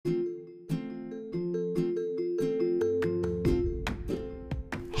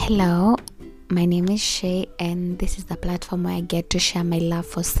Hello, my name is Shay, and this is the platform where I get to share my love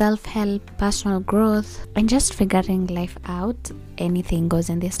for self-help, personal growth, and just figuring life out. Anything goes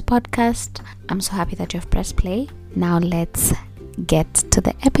in this podcast. I'm so happy that you've pressed play. Now let's get to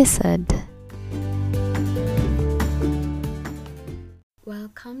the episode.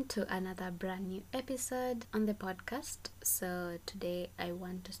 Welcome to another brand new episode on the podcast. So today I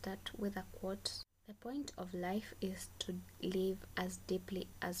want to start with a quote. The point of life is to live as deeply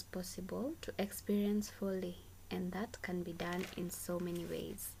as possible, to experience fully, and that can be done in so many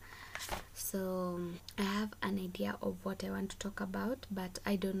ways. So I have an idea of what I want to talk about, but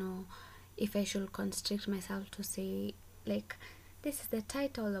I don't know if I should constrict myself to say like this is the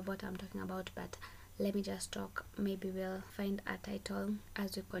title of what I'm talking about, but let me just talk. Maybe we'll find a title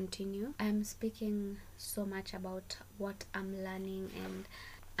as we continue. I'm speaking so much about what I'm learning, and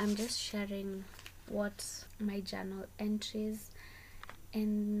I'm just sharing what my journal entries.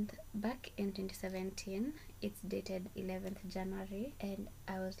 And back in 2017, it's dated 11th January, and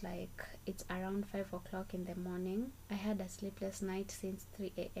I was like, it's around 5 o'clock in the morning. I had a sleepless night since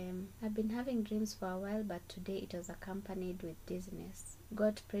 3 a.m. I've been having dreams for a while, but today it was accompanied with dizziness.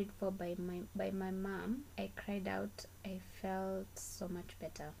 Got prayed for by my mom. I cried out. I felt so much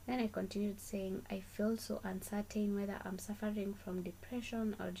better. Then I continued saying, I feel so uncertain whether I'm suffering from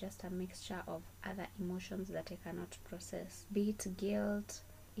depression or just a mixture of other emotions that I cannot process, be it guilt,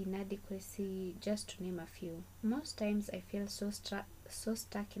 inadequacy, just to name a few. Most times I feel so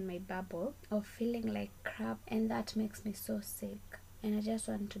stuck in my bubble of feeling like crap, and that makes me so sick. And I just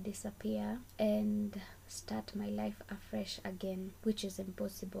want to disappear and start my life afresh again, which is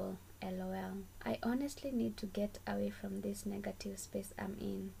impossible. LOL. I honestly need to get away from this negative space I'm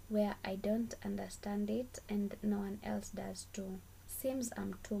in, where I don't understand it and no one else does too. Seems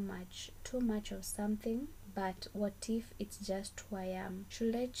I'm too much of something, but what if it's just who I am?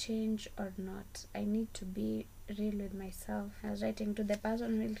 Should I change or not? I need to be real with myself. I was writing to the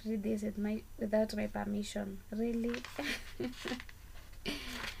person who will read this without my permission. Really?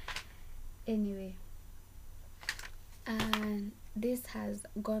 Anyway, and this has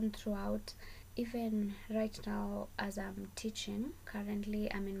gone throughout. Even right now, as I'm teaching,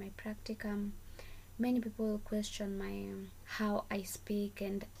 currently I'm in my practicum. Many people question my how I speak,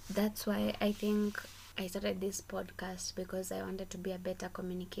 and that's why I think I started this podcast, because I wanted to be a better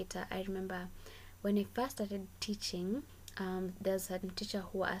communicator. I remember when I first started teaching, there's a teacher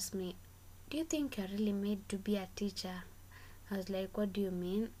who asked me, "Do you think you're really made to be a teacher?" I was like, what do you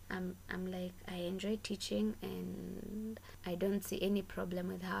mean? I'm like, I enjoy teaching and I don't see any problem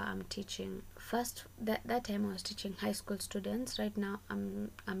with how I'm teaching. First, that time I was teaching high school students. Right now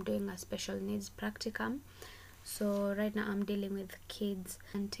I'm doing a special needs practicum. So right now I'm dealing with kids.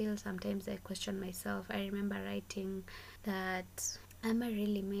 Until sometimes I question myself. I remember writing that, am I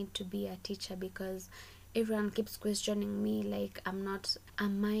really made to be a teacher? Because everyone keeps questioning me, like am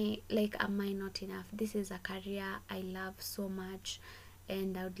I not enough? This is a career I love so much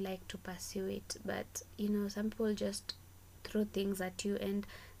and I would like to pursue it, but some people just throw things at you, and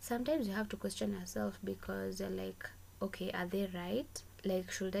sometimes you have to question yourself, because you're like, okay, are they right? Like,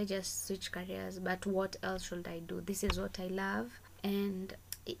 should I just switch careers? But what else should I do? This is what I love, and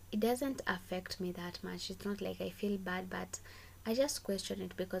it doesn't affect me that much. It's not like I feel bad, but I just question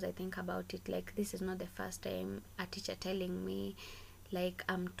it because I think about it like this is not the first time a teacher telling me like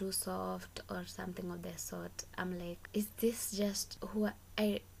I'm too soft or something of the sort. I'm like, is this just who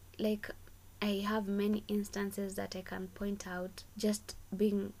I like? I have many instances that I can point out just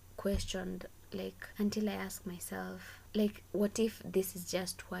being questioned, like until I ask myself, like, what if this is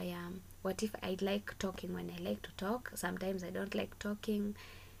just who I am? What if I like talking when I like to talk? Sometimes I don't like talking.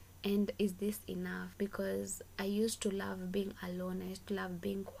 And is this enough? Because I used to love being alone, I used to love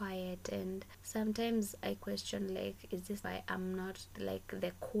being quiet, and sometimes I question, like, is this why I'm not like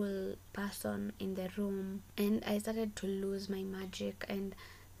the cool person in the room? And I started to lose my magic, and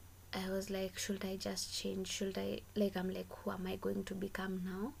I was like, should I just change? Should I, like, I'm like, who am I going to become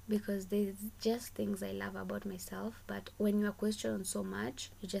now? Because there's just things I love about myself, but when you are questioned so much,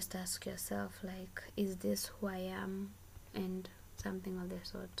 you just ask yourself, like, is this who I am? And something of the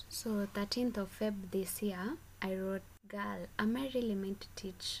sort. So 13th of Feb this year, I wrote, girl, am I really meant to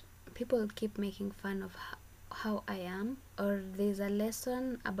teach? People keep making fun of how I am, or there's a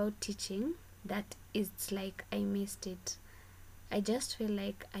lesson about teaching that it's like I missed it. I just feel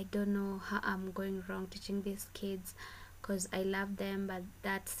like I don't know how I'm going wrong teaching these kids, because I love them, but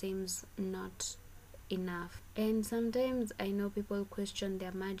that seems not enough. And sometimes I know people question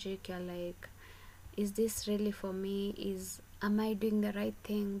their magic. You're like, is this really for me? Am I doing the right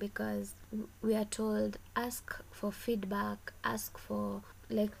thing? Because we are told, ask for feedback, ask for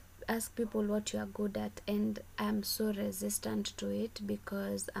like ask people what you are good at, and I'm so resistant to it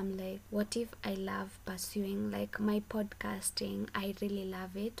because I'm like, what if I love pursuing like my podcasting, I really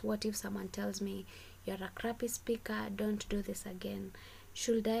love it, what if someone tells me you're a crappy speaker, don't do this again?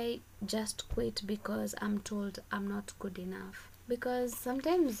 Should I just quit because I'm told I'm not good enough? Because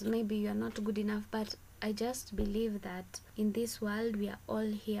sometimes maybe you're not good enough, but I just believe that in this world we are all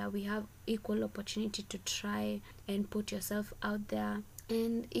here, we have equal opportunity to try and put yourself out there.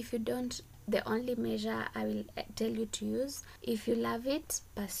 And if you don't, the only measure I will tell you to use, if you love it,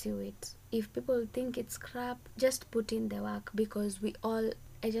 pursue it. If people think it's crap, just put in the work, because we all,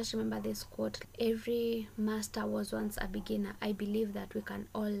 I just remember this quote, every master was once a beginner. I believe that we can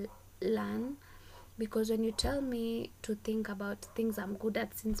all learn, because when you tell me to think about things I'm good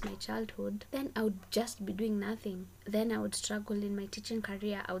at since my childhood, then I would just be doing nothing. Then I would struggle in my teaching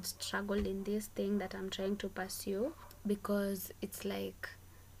career, I would struggle in this thing that I'm trying to pursue, because it's like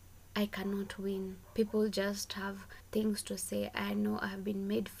I cannot win. People just have things to say. I know I've been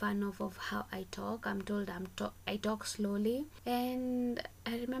made fun of how I talk. I'm told I talk slowly. And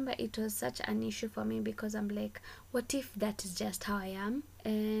I remember it was such an issue for me, because I'm like, what if that is just how I am?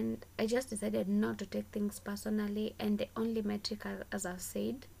 And I just decided not to take things personally. And the only metric, as I've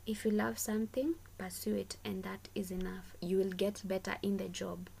said, if you love something, pursue it, and that is enough. You will get better in the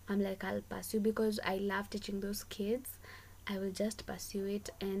job. I'm like, I'll pursue because I love teaching those kids. I will just pursue it,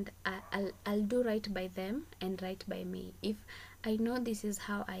 and I'll do right by them and right by me. If I know this is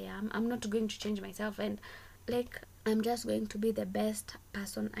how I am, I'm not going to change myself, and like, I'm just going to be the best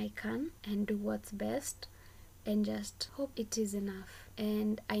person I can and do what's best, and just hope it is enough.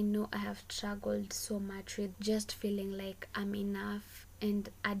 And I know I have struggled so much with just feeling like I'm enough and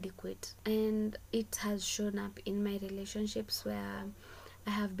adequate, and it has shown up in my relationships where I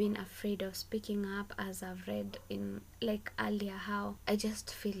have been afraid of speaking up, as I've read in like earlier, how I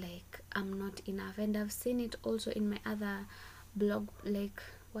just feel like I'm not enough. And I've seen it also in my other blog, like,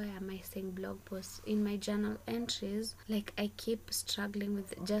 why am I saying blog posts, in my journal entries. Like, I keep struggling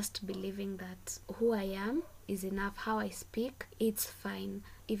with just believing that who I am is enough. How I speak, it's fine,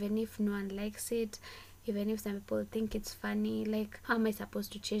 even if no one likes it, even if some people think it's funny. Like, how am I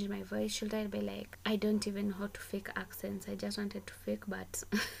supposed to change my voice? Should I be like, I don't even know how to fake accents, I just wanted to fake, but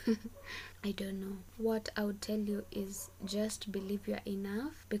I don't know. What I would tell you is just believe you're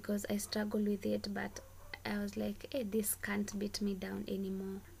enough, because I struggle with it, but I was like, hey, this can't beat me down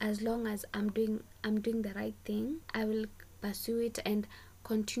anymore. As long as I'm doing the right thing, I will pursue it and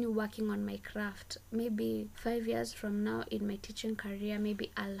continue working on my craft. Maybe 5 years from now in my teaching career,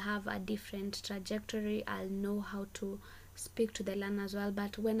 maybe I'll have a different trajectory. I'll know how to speak to the learners well.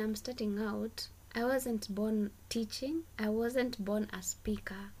 But when I'm starting out, I wasn't born teaching. I wasn't born a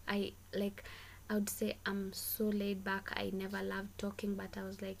speaker. I would say I'm so laid back. I never loved talking, but I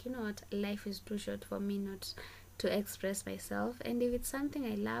was like, you know what? Life is too short for me not to express myself. And if it's something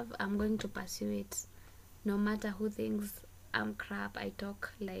I love, I'm going to pursue it. No matter who thinks I'm crap, I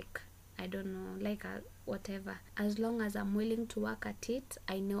talk like, I don't know, like whatever. As long as I'm willing to work at it,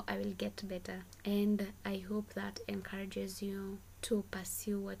 I know I will get better. And I hope that encourages you to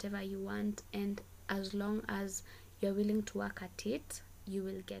pursue whatever you want. And as long as you're willing to work at it, you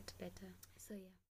will get better. So, yeah.